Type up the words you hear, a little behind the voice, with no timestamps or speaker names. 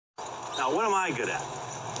Now, what am I good at?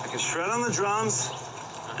 I can shred on the drums,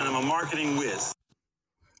 and I'm a marketing whiz.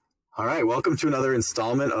 All right, welcome to another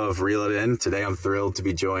installment of Reel It In. Today, I'm thrilled to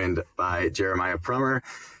be joined by Jeremiah Prummer.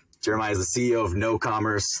 Jeremiah is the CEO of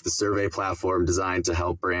KnoCommerce, the survey platform designed to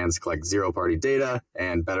help brands collect zero-party data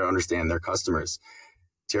and better understand their customers.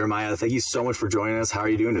 Jeremiah, thank you so much for joining us. How are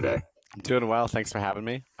you doing today? I'm doing well. Thanks for having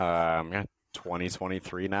me.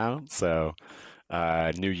 2023 now, so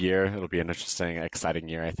new year. It'll be an interesting, exciting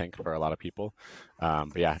year, I think, for a lot of people.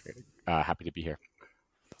 But yeah, happy to be here.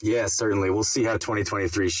 Yeah, certainly. We'll see how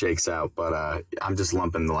 2023 shakes out, but I'm just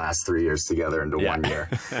lumping the last 3 years together into 1 year.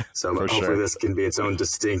 So hopefully this can be its own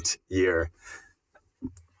distinct year.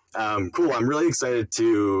 Cool. I'm really excited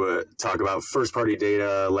to talk about first-party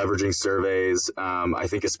data, leveraging surveys. I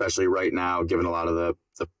think especially right now, given a lot of the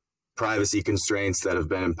privacy constraints that have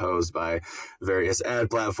been imposed by various ad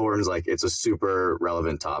platforms, like it's a super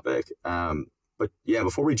relevant topic. But yeah,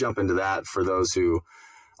 before we jump into that, for those who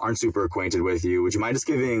aren't super acquainted with you, would you mind just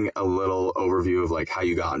giving a little overview of like how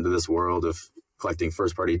you got into this world of collecting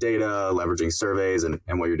first-party data, leveraging surveys, and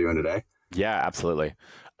what you're doing today? Yeah, absolutely.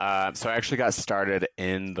 So I actually got started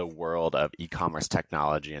in the world of e-commerce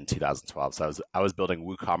technology in 2012. So I was building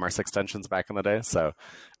WooCommerce extensions back in the day. So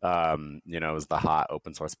it was the hot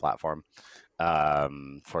open source platform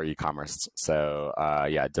for e-commerce. So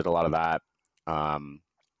I did a lot of that.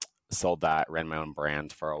 Sold that, ran my own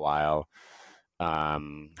brand for a while.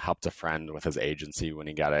 Helped a friend with his agency when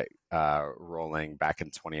he got it rolling back in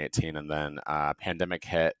 2018, and then pandemic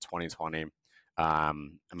hit 2020.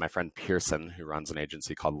 And my friend Pearson, who runs an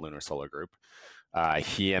agency called Lunar Solar Group,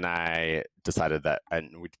 he and I decided that,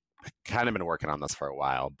 and we'd kind of been working on this for a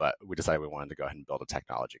while, but we decided we wanted to go ahead and build a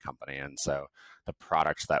technology company. And so the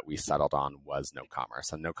product that we settled on was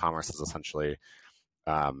KnoCommerce. And KnoCommerce is essentially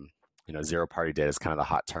zero-party data is kind of the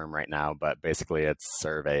hot term right now, but basically it's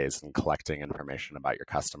surveys and collecting information about your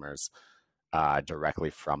customers directly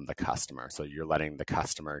from the customer. So you're letting the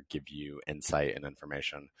customer give you insight and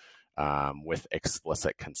information with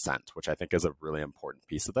explicit consent, which I think is a really important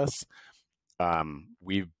piece of this.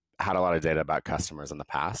 We've had a lot of data about customers in the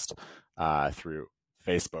past through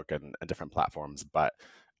Facebook and different platforms, but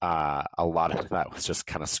a lot of that was just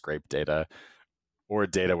kind of scraped data, or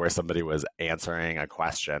data where somebody was answering a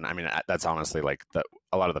question. I mean, that's honestly like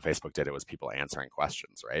a lot of the Facebook data was people answering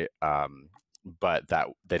questions, right? But that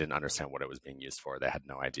they didn't understand what it was being used for. They had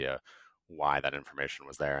no idea why that information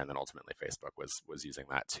was there. And then ultimately Facebook was using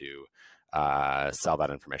that to sell that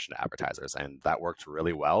information to advertisers. And that worked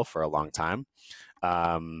really well for a long time.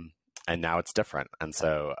 And now it's different. And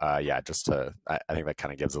so, I think that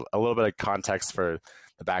kind of gives a little bit of context for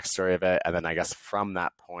the backstory of it. And then I guess from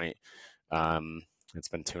that point, it's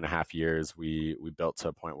been 2.5 years. We built to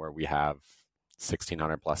a point where we have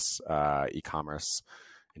 1,600 plus e-commerce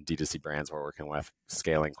and D2C brands we're working with,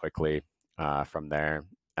 scaling quickly from there.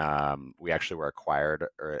 We actually were acquired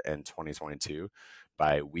in 2022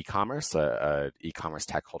 by WeCommerce, a e-commerce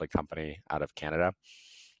tech holding company out of Canada.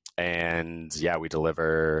 And we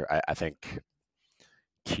deliver, I think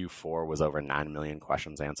Q4 was over 9 million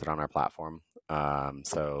questions answered on our platform.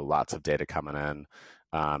 So lots of data coming in.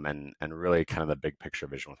 And really kind of the big picture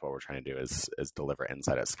vision with what we're trying to do is deliver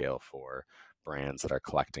insight at scale for brands that are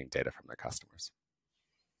collecting data from their customers.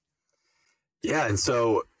 Yeah, and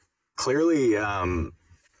so clearly,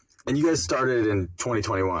 and you guys started in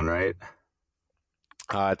 2021, right?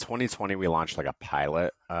 2020, we launched like a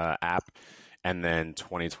pilot app, and then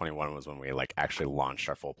 2021 was when we like actually launched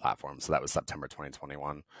our full platform. So that was September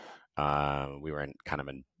 2021. We were in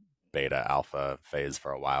beta alpha phase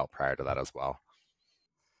for a while prior to that as well.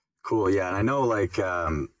 Cool. Yeah. And I know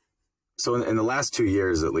so in the last 2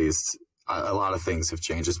 years, at least, a lot of things have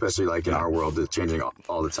changed, especially like in our world, it's changing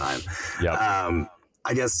all the time. Yeah.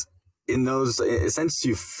 I guess since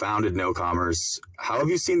you founded KnoCommerce, how have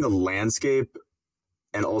you seen the landscape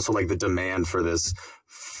and also like the demand for this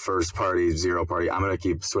first party, zero party? I'm going to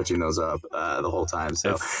keep switching those up the whole time.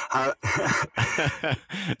 So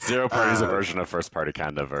zero party is a version of first party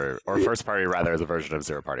kind of, or first party rather is a version of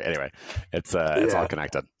zero party. Anyway, it's all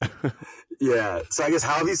connected. Yeah. So I guess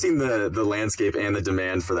how have you seen the landscape and the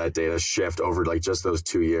demand for that data shift over like just those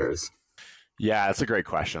 2 years? Yeah, that's a great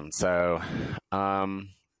question. So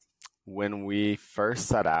when we first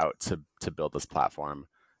set out to build this platform,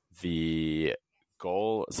 the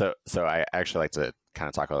goal, so I actually like to kind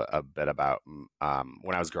of talk a bit about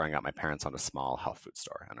when I was growing up, my parents owned a small health food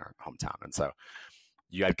store in our hometown. And so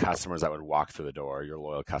you had customers that would walk through the door, your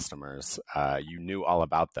loyal customers. You knew all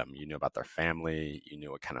about them. You knew about their family. You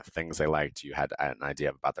knew what kind of things they liked. You had an idea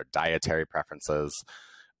about their dietary preferences.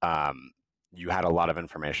 You had a lot of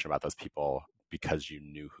information about those people because you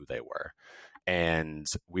knew who they were. And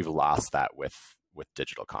we've lost that with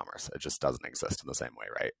digital commerce. It just doesn't exist in the same way,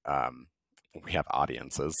 right? We have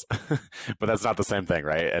audiences, but that's not the same thing,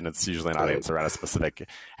 right? And it's usually an audience around a specific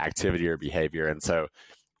activity or behavior. And so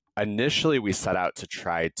initially we set out to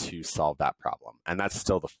try to solve that problem. And that's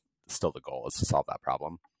still the goal, is to solve that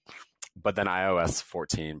problem. But then iOS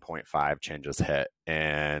 14.5 changes hit,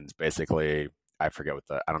 and basically I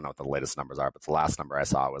don't know what the latest numbers are, but the last number I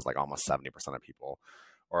saw was like almost 70% of people,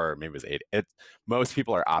 or maybe it was 80. Most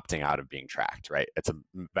people are opting out of being tracked, right? It's a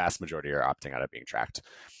vast majority are opting out of being tracked.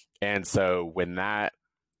 And so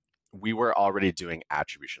we were already doing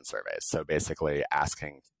attribution surveys. So basically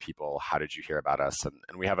asking people, how did you hear about us?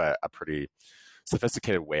 And we have a pretty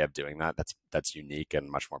sophisticated way of doing that that's unique and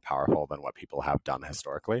much more powerful than what people have done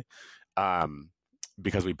historically.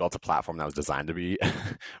 Because we built a platform that was designed to be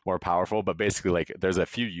more powerful. But basically, like, there's a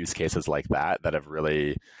few use cases like that have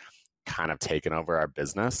really kind of taken over our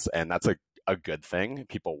business. And that's a good thing.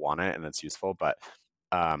 People want it and it's useful. But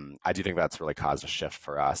I do think that's really caused a shift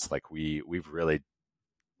for us. Like, we've really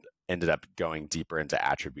ended up going deeper into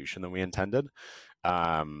attribution than we intended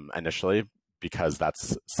initially, because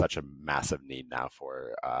that's such a massive need now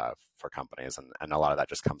for companies, and a lot of that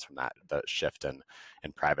just comes from the shift in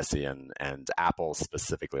privacy, and Apple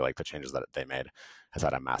specifically, like the changes that they made, has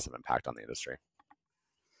had a massive impact on the industry.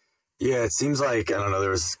 Yeah, it seems like, I don't know, there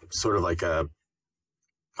was sort of like a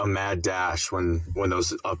mad dash when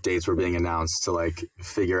those updates were being announced to like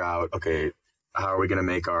figure out, okay, how are we going to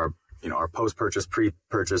make our post-purchase,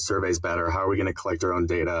 pre-purchase surveys better? How are we going to collect our own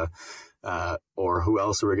data? Or who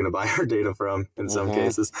else are we going to buy our data from in some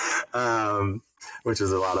cases, which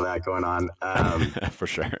is a lot of that going on. For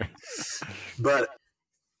sure. But,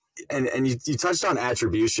 and you touched on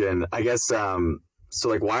attribution, I guess. So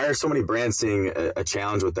like, why are so many brands seeing a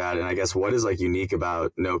challenge with that? And I guess what is like unique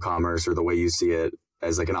about KnoCommerce, or the way you see it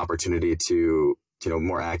as like an opportunity to,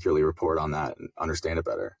 more accurately report on that and understand it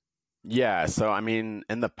better? Yeah. So, I mean,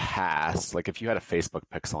 in the past, like if you had a Facebook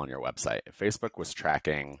pixel on your website, Facebook was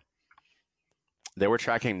they were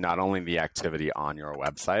tracking not only the activity on your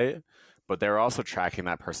website, but they were also tracking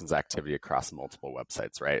that person's activity across multiple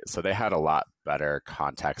websites, right? So they had a lot better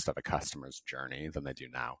context of a customer's journey than they do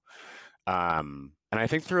now. And I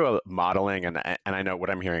think through modeling, and I know what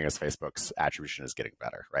I'm hearing is Facebook's attribution is getting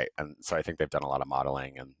better, right? And so I think they've done a lot of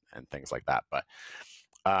modeling and things like that. But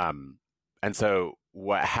and so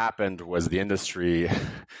what happened was the industry,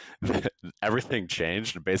 everything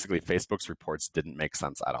changed. Basically, Facebook's reports didn't make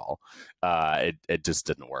sense at all. It just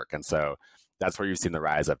didn't work. And so that's where you've seen the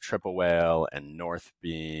rise of Triple Whale and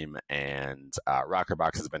Northbeam, and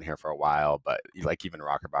Rockerbox has been here for a while. But like even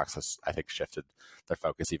Rockerbox has, I think, shifted their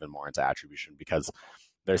focus even more into attribution, because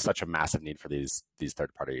there's such a massive need for these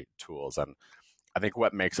third-party tools. And I think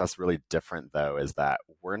what makes us really different, though, is that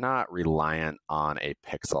we're not reliant on a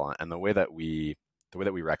pixel. And the way that we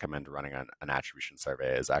recommend running an attribution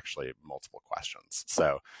survey is actually multiple questions.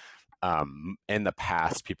 So in the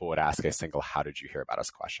past, people would ask a single "how did you hear about us"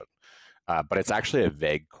 question, but it's actually a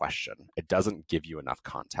vague question. It doesn't give you enough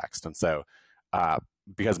context. And so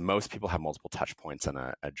because most people have multiple touch points in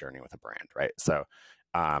a journey with a brand, right? So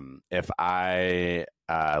if I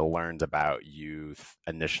learned about you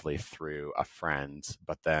initially through a friend,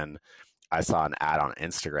 but then I saw an ad on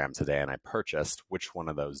Instagram today and I purchased, which one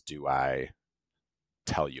of those do I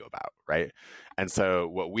tell you about, right? And so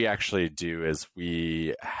what we actually do is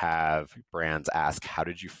we have brands ask, how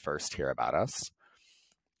did you first hear about us?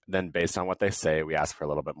 Then based on what they say, we ask for a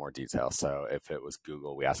little bit more detail. So if it was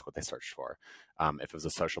Google, we ask what they searched for. If it was a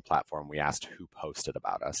social platform, we asked who posted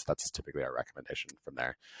about us. That's typically our recommendation from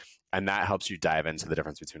there. And that helps you dive into the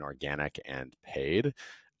difference between organic and paid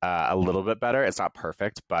a little bit better. It's not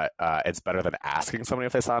perfect, but it's better than asking somebody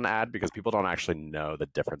if they saw an ad, because people don't actually know the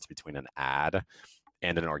difference between an ad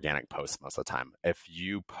and an organic post most of the time. If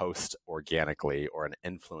you post organically or an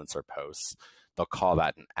influencer posts, they'll call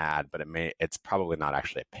that an ad, but it's probably not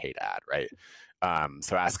actually a paid ad, right?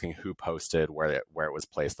 So asking who posted, where it was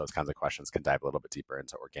placed, those kinds of questions can dive a little bit deeper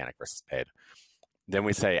into organic versus paid. Then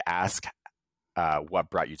we say, ask what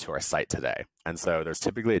brought you to our site today. And so there's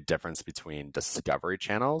typically a difference between discovery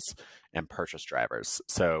channels and purchase drivers.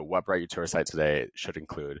 So what brought you to our site today should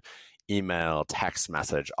include email, text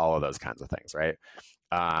message, all of those kinds of things, right?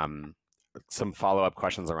 Some follow-up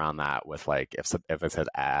questions around that with like, if it said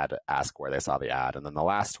ad, ask where they saw the ad. And then the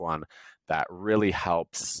last one that really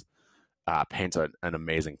helps paint an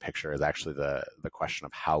amazing picture is actually the question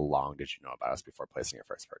of how long did you know about us before placing your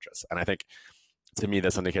first purchase? And I think, to me,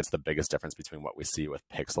 this indicates the biggest difference between what we see with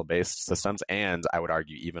pixel-based systems, and I would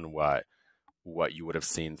argue even what you would have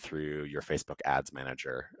seen through your Facebook Ads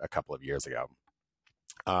Manager a couple of years ago.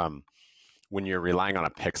 When you're relying on a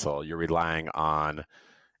pixel, you're relying on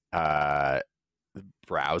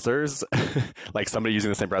browsers. Like somebody using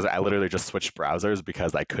the same browser, I literally just switched browsers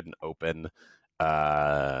because I couldn't open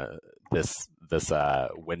this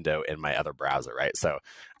window in my other browser, right? So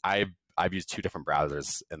I've used 2 different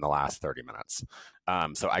browsers in the last 30 minutes.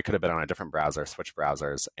 So I could have been on a different browser, switched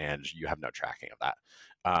browsers, and you have no tracking of that.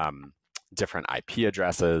 Different IP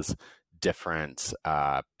addresses, different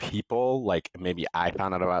people. Like maybe I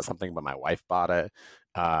found out about something, but my wife bought it.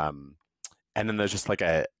 And then there's just like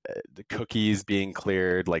the cookies being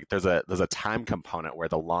cleared. Like there's a time component where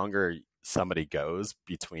the longer somebody goes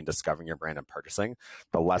between discovering your brand and purchasing,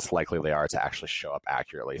 the less likely they are to actually show up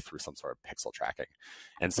accurately through some sort of pixel tracking.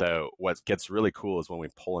 And so what gets really cool is when we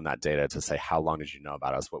pull in that data to say, how long did you know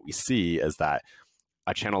about us? What we see is that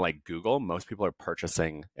a channel like Google, most people are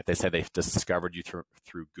purchasing, if they say they've discovered you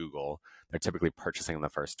through Google, they're typically purchasing in the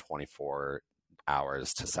first 24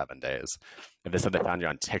 hours to 7 days. If they said they found you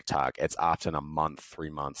on TikTok, it's often a month, 3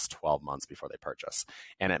 months, 12 months before they purchase.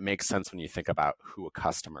 And it makes sense when you think about who a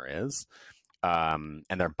customer is and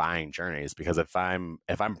their buying journeys. Because if I'm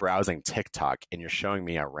browsing TikTok and you're showing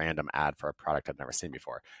me a random ad for a product I've never seen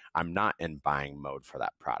before, I'm not in buying mode for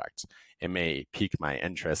that product. It may pique my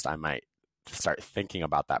interest. I might start thinking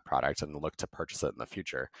about that product and look to purchase it in the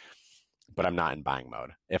future, but I'm not in buying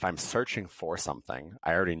mode. If I'm searching for something,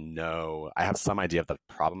 I already know, I have some idea of the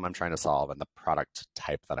problem I'm trying to solve and the product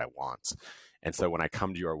type that I want. And so when I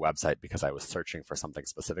come to your website because I was searching for something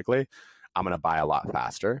specifically, I'm going to buy a lot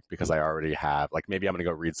faster because I already have, like maybe I'm going to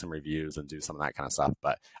go read some reviews and do some of that kind of stuff,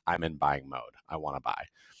 but I'm in buying mode. I want to buy.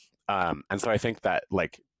 And so I think that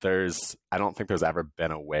like I don't think there's ever been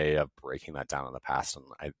a way of breaking that down in the past.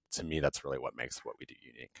 And to me, that's really what makes what we do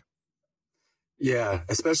unique. Yeah,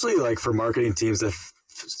 especially like for marketing teams that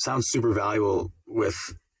sounds super valuable with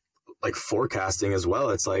like forecasting as well.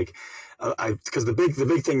 It's like, because the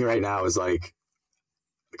big thing right now is like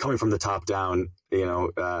coming from the top down,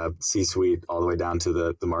 C-suite all the way down to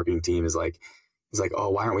the marketing team is like, it's like, oh,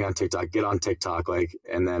 why aren't we on TikTok? Get on TikTok. Like,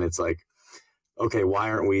 and then it's like, okay, why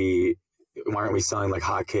aren't we selling like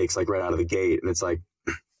hotcakes like right out of the gate? And it's like,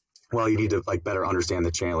 well, you need to like better understand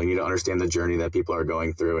the channel. You need to understand the journey that people are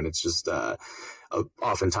going through. And it's just,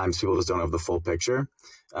 oftentimes people just don't have the full picture.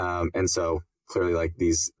 And so clearly like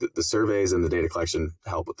the surveys and the data collection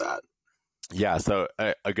help with that. Yeah. So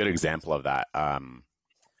a good example of that,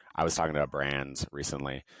 I was talking to a brand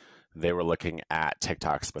recently. They were looking at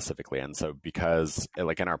TikTok specifically. And so because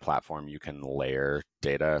like in our platform, you can layer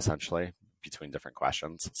data essentially between different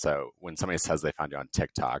questions. So when somebody says they found you on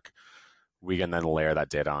TikTok, we can then layer that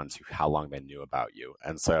data onto how long they knew about you.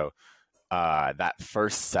 And so that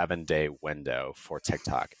first 7-day window for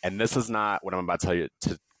TikTok, and this is not what I'm about to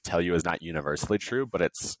tell you is not universally true, but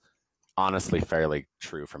it's honestly fairly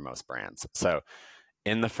true for most brands. So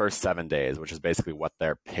in the first 7 days, which is basically what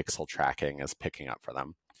their pixel tracking is picking up for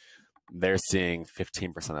them, they're seeing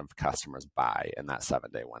 15% of customers buy in that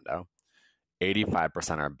 7-day window.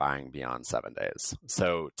 85% are buying beyond 7 days.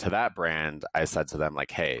 So to that brand, I said to them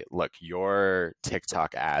like, hey, look, your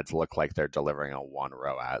TikTok ads look like they're delivering a 1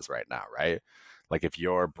 ROAS right now, right? Like if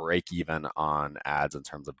you're break even on ads in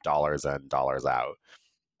terms of dollars in, dollars out,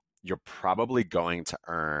 you're probably going to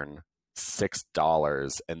earn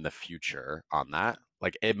 $6 in the future on that.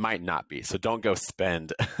 Like it might not be. So don't go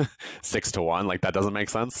spend 6 to 1. Like that doesn't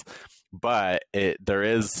make sense. But there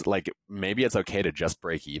is like, maybe it's okay to just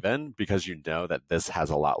break even because you know that this has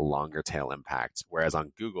a lot longer tail impact. Whereas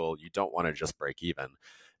on Google, you don't want to just break even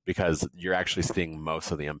because you're actually seeing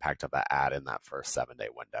most of the impact of that ad in that first 7-day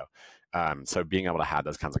window. So being able to have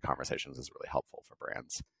those kinds of conversations is really helpful for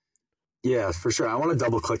brands. Yeah, for sure. I want to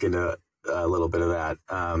double click into a little bit of that.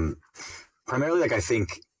 Primarily, like I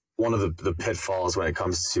think one of the pitfalls when it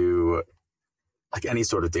comes to like any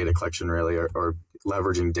sort of data collection really or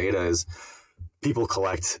leveraging data is people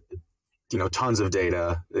collect tons of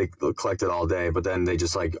data, they collect it all day, but then they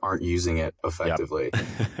just like aren't using it effectively.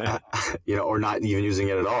 Yep. Or not even using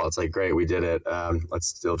it at all. It's like, great, we did it, let's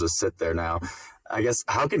still just sit there now. I guess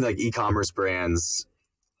how can like e-commerce brands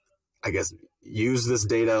use this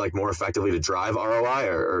data like more effectively to drive ROI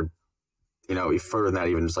or further than that,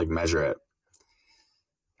 even just like measure it?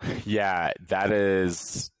 Yeah,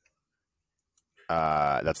 that's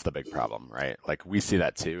the big problem, right? Like we see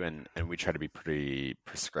that too, and we try to be pretty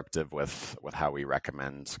prescriptive with how we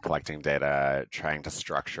recommend collecting data, trying to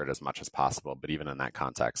structure it as much as possible. But even in that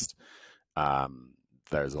context,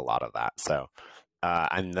 there's a lot of that. So,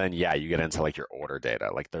 and then yeah, you get into like your order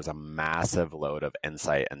data. Like there's a massive load of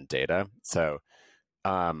insight and data. So,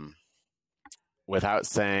 without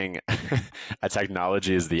saying a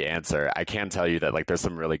technology is the answer, I can tell you that like there's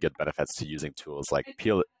some really good benefits to using tools like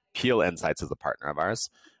Peel Insights is a partner of ours,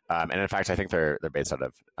 and in fact, I think they're based out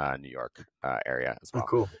of New York area as well. Oh,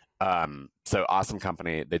 cool. So awesome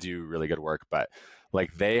company. They do really good work, but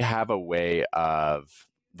like they have a way of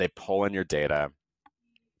they pull in your data,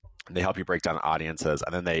 they help you break down audiences,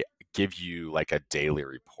 and then they give you like a daily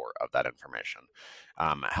report of that information.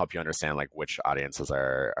 Help you understand like which audiences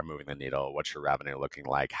are moving the needle, what's your revenue looking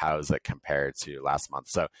like, how is it compared to last month.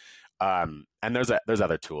 So, and there's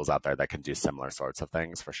other tools out there that can do similar sorts of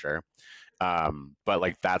things for sure. But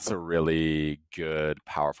like that's a really good,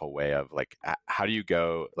 powerful way of like how do you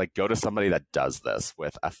go to somebody that does this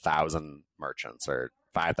with 1,000 merchants or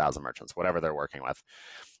 5,000 merchants, whatever they're working with,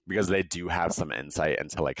 because they do have some insight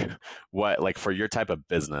into like what, like for your type of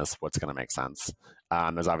business, what's going to make sense.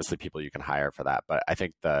 There's obviously people you can hire for that, but I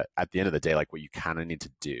think that at the end of the day, like what you kind of need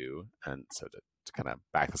to do, and so to kind of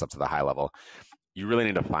back this up to the high level, you really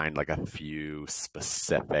need to find like a few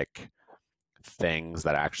specific things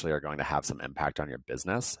that actually are going to have some impact on your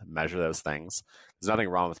business, measure those things. There's nothing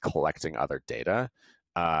wrong with collecting other data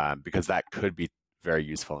because that could be very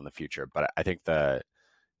useful in the future. But I think to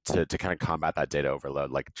kind of combat that data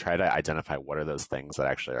overload, like try to identify what are those things that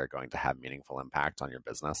actually are going to have meaningful impact on your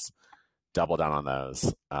business, double down on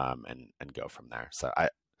those, and go from there. So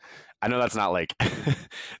I know that's not like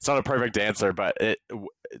it's not a perfect answer, but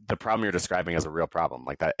the problem you're describing is a real problem.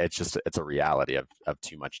 Like that, it's a reality of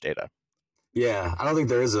too much data. Yeah, I don't think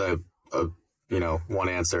there is a one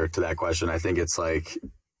answer to that question. I think it's like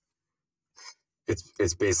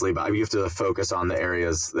it's basically about, you have to focus on the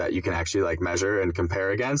areas that you can actually like measure and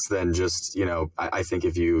compare against. Then just I think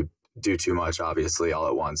if you do too much, obviously all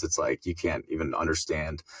at once, it's like you can't even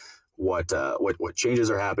understand what changes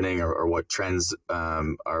are happening or what trends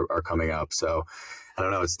are coming up. So I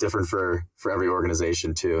don't know, it's different for every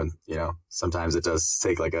organization too, and sometimes it does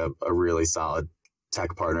take like a really solid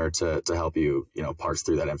tech partner to help you parse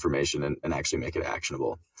through that information and actually make it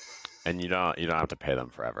actionable. And you don't have to pay them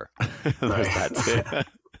forever. There's Right. that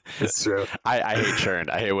too. It's true. I hate churn.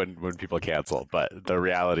 I hate when people cancel, but the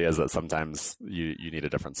reality is that sometimes you need a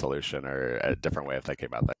different solution or a different way of thinking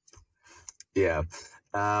about that. Yeah.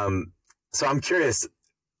 So I'm curious,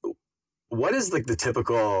 what is like the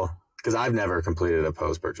typical, because I've never completed a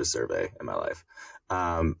post-purchase survey in my life.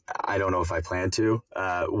 I don't know if I plan to.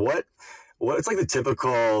 What's like the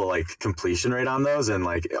typical like completion rate on those, and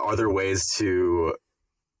like are there ways to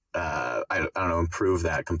I don't know, improve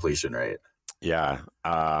that completion rate? Yeah.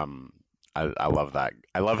 I love that.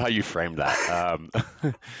 I love how you framed that.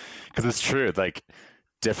 Because it's true. Like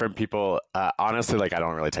different people, honestly, like I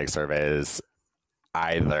don't really take surveys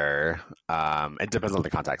either. It depends on the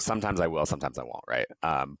context. Sometimes I will, sometimes I won't, right?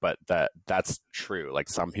 But that's true. Like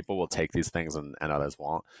some people will take these things and others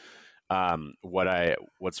won't.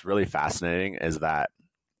 What's really fascinating is that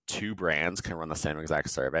two brands can run the same exact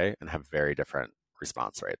survey and have very different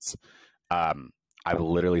response rates. I've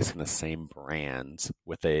literally seen the same brand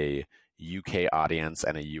with a UK audience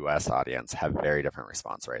and a US audience have very different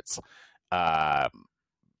response rates.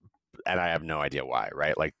 And I have no idea why,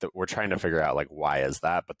 right? Like we're trying to figure out like why is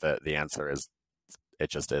that, but the answer is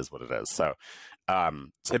it just is what it is. So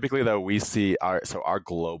typically though, we see our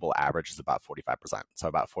global average is about 45%. So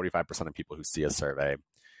about 45% of people who see a survey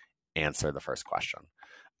answer the first question.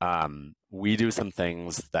 We do some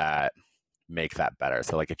things that make that better.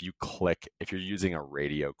 So like if you're using a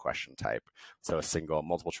radio question type, so a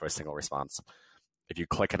multiple choice, single response, if you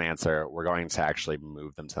click an answer, we're going to actually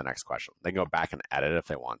move them to the next question. They can go back and edit if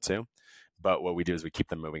they want to. But what we do is we keep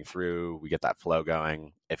them moving through. We get that flow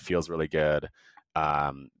going. It feels really good.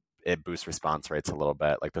 It boosts response rates a little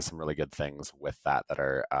bit. Like there's some really good things with that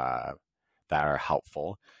are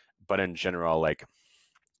helpful. But in general, like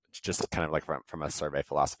just kind of like from a survey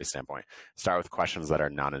philosophy standpoint, start with questions that are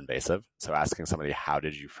non-invasive. So asking somebody, how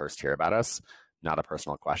did you first hear about us? Not a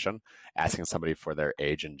personal question. Asking somebody for their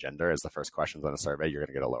age and gender is the first questions on a survey, you're going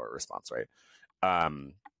to get a lower response rate.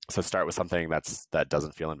 So start with something that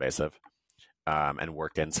doesn't feel invasive, and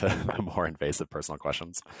work into the more invasive personal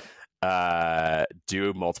questions.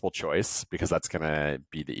 Do multiple choice because that's going to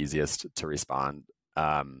be the easiest to respond.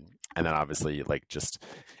 And then obviously like just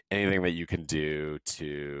anything that you can do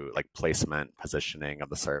to like placement, positioning of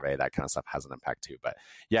the survey, that kind of stuff has an impact too. But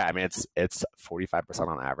yeah, I mean, it's 45%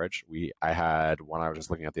 on average. I had one I was just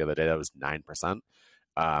looking at the other day that was 9%.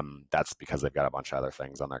 That's because they've got a bunch of other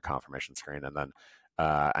things on their confirmation screen. And then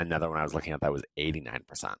another one I was looking at that was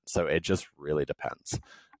 89%. So it just really depends.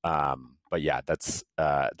 But yeah, that's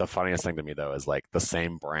the funniest thing to me though, is like the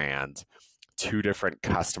same brand, two different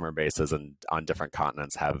customer bases and on different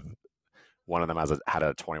continents have one of them had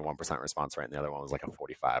a 21% response rate, and the other one was like a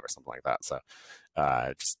 45 or something like that. So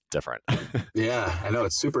just different. Yeah, I know.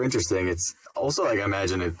 It's super interesting. It's also like, I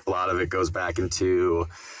imagine a lot of it goes back into,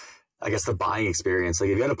 I guess, the buying experience. Like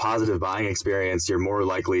if you had a positive buying experience, you're more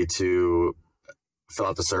likely to fill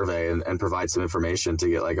out the survey and provide some information to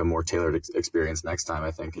get like a more tailored experience next time,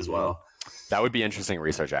 I think, as well. That would be interesting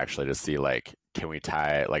research actually to see, like, can we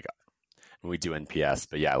tie, like, we do NPS,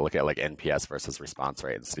 but yeah, look at like NPS versus response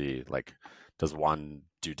rate and see, like, does one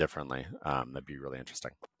do differently? That'd be really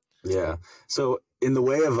interesting. Yeah. So in the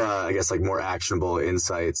way of, I guess, like more actionable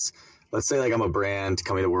insights, let's say like I'm a brand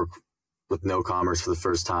coming to work with KnoCommerce for the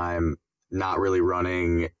first time, not really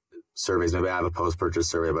running surveys. Maybe I have a post-purchase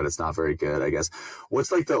survey, but it's not very good, I guess.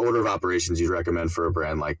 What's like the order of operations you'd recommend for a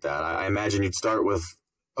brand like that? I imagine you'd start with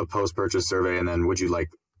a post-purchase survey, and then would you like,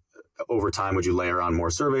 over time, would you layer on more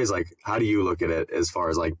surveys? Like, how do you look at it as far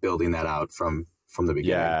as like building that out from the beginning?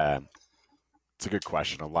 Yeah, it's a good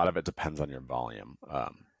question. A lot of it depends on your volume.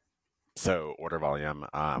 So order volume,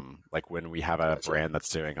 like when we have a brand that's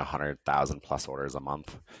doing 100,000 plus orders a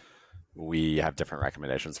month, we have different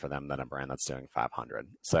recommendations for them than a brand that's doing 500.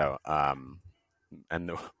 So,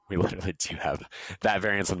 and we literally do have that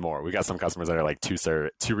variance and more. We got some customers that are like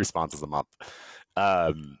two responses a month.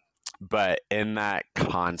 But in that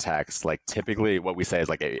context, like typically what we say is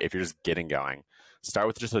like, if you're just getting going, start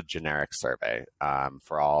with just a generic survey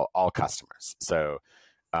for all customers. So,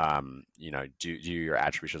 you know, do your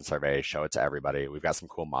attribution survey, show it to everybody. We've got some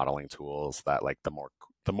cool modeling tools that, like,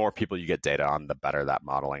 the more people you get data on, the better that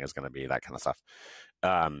modeling is going to be, that kind of stuff.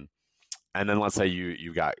 And then let's say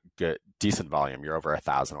you got decent volume, you're over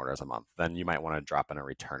 1,000 orders a month, then you might want to drop in a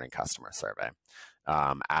returning customer survey.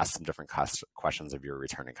 Ask some different questions of your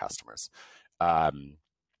returning customers.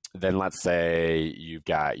 Then let's say you've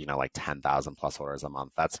got, you know, like 10,000 plus orders a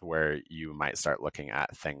month. That's where you might start looking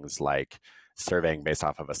at things like surveying based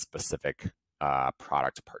off of a specific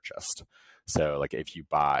product purchased. So like if you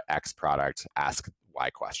bought X product, ask Y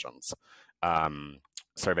questions.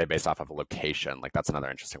 Survey based off of a location, like that's another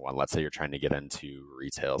interesting one. Let's say you're trying to get into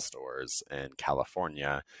retail stores in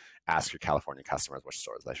California, ask your California customers which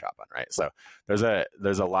stores they shop in, right? So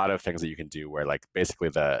there's a lot of things that you can do where, like, basically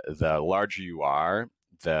the larger you are,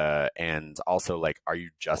 and also, like, are you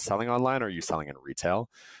just selling online or are you selling in retail?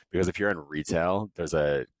 Because if you're in retail, there's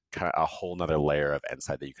a kind of a whole nother layer of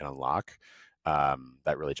insight that you can unlock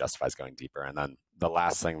that really justifies going deeper. And then the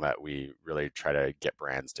last thing that we really try to get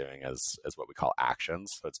brands doing is what we call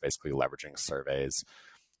actions. So it's basically leveraging surveys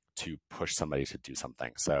to push somebody to do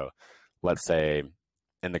something. So let's say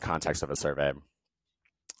in the context of a survey,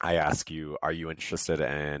 I ask you, are you interested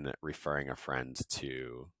in referring a friend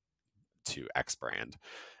to X brand?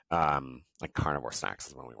 Like Carnivore Snacks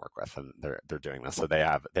is one we work with, and they're doing this. So they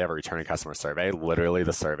have a returning customer survey. Literally,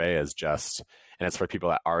 the survey is just, and it's for people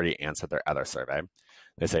that already answered their other survey.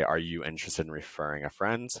 They say, are you interested in referring a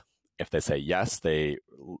friend? If they say yes, they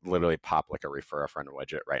literally pop like a refer a friend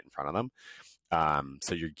widget right in front of them.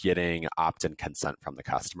 So you're getting opt-in consent from the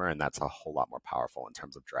customer, and that's a whole lot more powerful in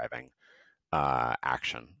terms of driving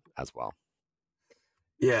action as well.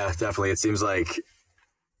 Yeah, definitely. It seems like,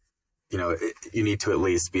 you know, you need to at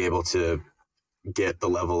least be able to get the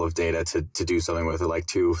level of data to do something with it. Like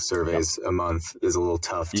 2 surveys a month is a little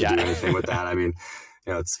tough to do anything with that. I mean,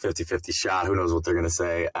 you know, it's 50-50 shot. Who knows what they're going to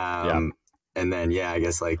say? And then, I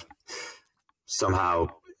guess like somehow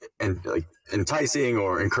like enticing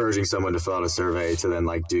or encouraging someone to fill out a survey to then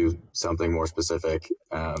like do something more specific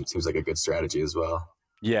seems like a good strategy as well.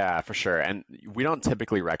 Yeah, for sure. And we don't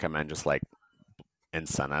typically recommend just like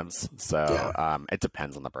incentives. So it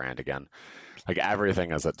depends on the brand again. Like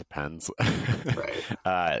everything is, it depends. Right.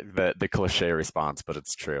 The cliche response, but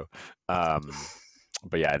it's true.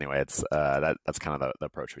 But yeah, anyway, it's that's kind of the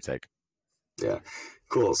approach we take. Yeah,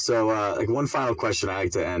 cool. So like one final question, I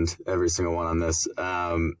like to end every single one on this.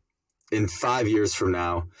 In 5 years from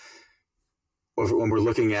now, when we're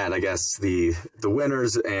looking at, I guess, the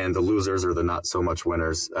winners and the losers, or the not so much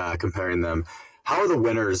winners, comparing them, how are the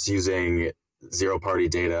winners using zero-party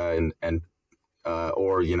data and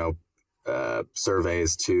or, you know,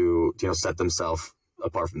 surveys to, you know, set themselves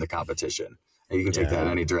apart from the competition? And you can take that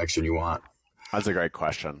in any direction you want. That's a great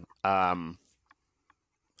question. One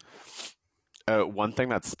thing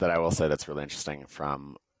that I will say that's really interesting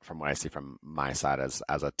from what I see from my side as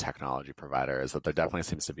a technology provider is that there definitely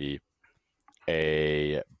seems to be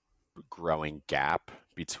a growing gap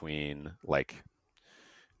between, like,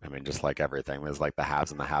 I mean, just like everything, there's like the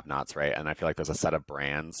haves and the have-nots, right? And I feel like there's a set of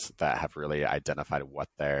brands that have really identified what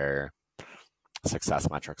their success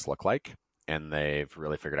metrics look like, and they've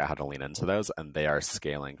really figured out how to lean into those, and they are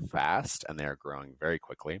scaling fast and they are growing very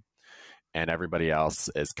quickly. and everybody else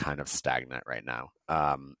is kind of stagnant right now.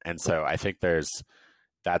 And so I think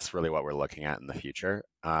that's really what we're looking at in the future.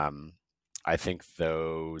 I think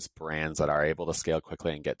those brands that are able to scale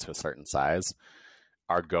quickly and get to a certain size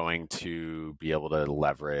are going to be able to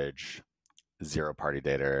leverage zero-party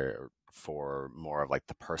data for more of like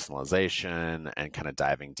the personalization and kind of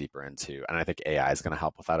diving deeper into, and I think AI is going to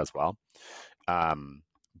help with that as well.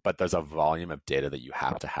 But there's a volume of data that you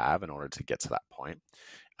have to have in order to get to that point.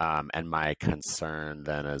 And my concern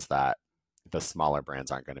then is that the smaller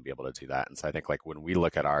brands aren't going to be able to do that. And so I think like when we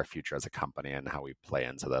look at our future as a company and how we play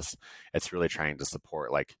into this, it's really trying to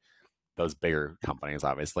support like those bigger companies,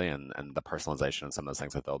 obviously, and the personalization and some of those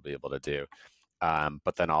things that they'll be able to do.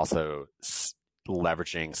 But then also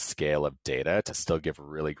leveraging scale of data to still give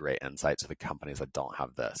really great insight to the companies that don't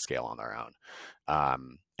have the scale on their own.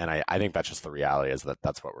 And I think that's just the reality, is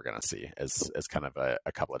that's what we're going to see is kind of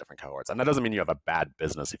a couple of different cohorts. And that doesn't mean you have a bad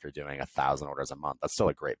business if you're doing 1,000 orders a month. That's still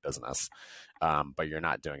a great business, but you're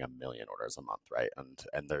not doing 1 million orders a month, right?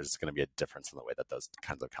 And there's going to be a difference in the way that those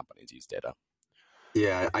kinds of companies use data.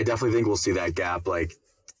 Yeah, I definitely think we'll see that gap like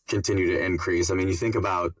continue to increase. I mean, you think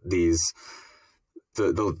about the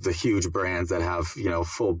huge brands that have,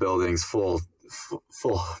 full buildings, full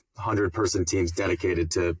 100-person teams dedicated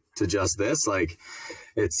to just this. Like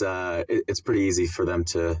it's pretty easy for them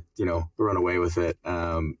to, run away with it,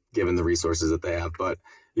 given the resources that they have. But,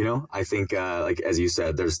 I think, like, as you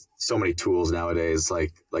said, there's so many tools nowadays,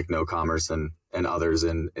 like KnoCommerce and others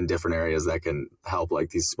in different areas that can help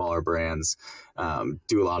like these smaller brands,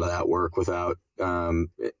 do a lot of that work without,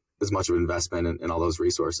 as much of an investment in all those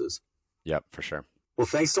resources. Yep, for sure. Well,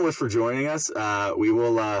 thanks so much for joining us. We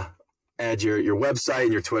will add your website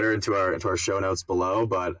and your Twitter into our show notes below.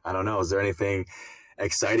 But I don't know, is there anything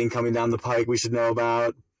exciting coming down the pike we should know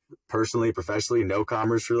about, personally, professionally,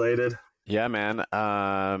 KnoCommerce related? Yeah, man.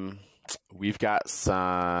 We've got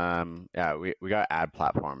we got ad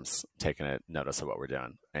platforms taking a notice of what we're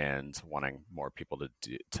doing and wanting more people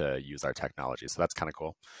to use our technology. So that's kind of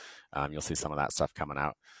cool. You'll see some of that stuff coming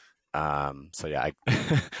out. So yeah,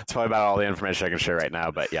 it's probably about all the information I can share right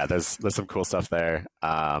now, but yeah, there's some cool stuff there.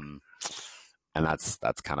 And that's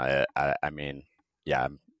kind of it. I mean, yeah,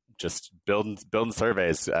 just building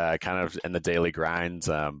surveys, kind of in the daily grind.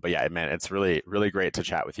 But yeah, man, it's really, really great to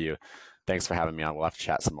chat with you. Thanks for having me on. We'll have to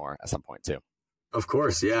chat some more at some point too. Of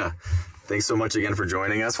course. Yeah. Thanks so much again for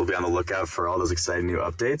joining us. We'll be on the lookout for all those exciting new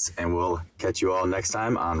updates, and we'll catch you all next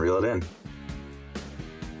time on Reel It In.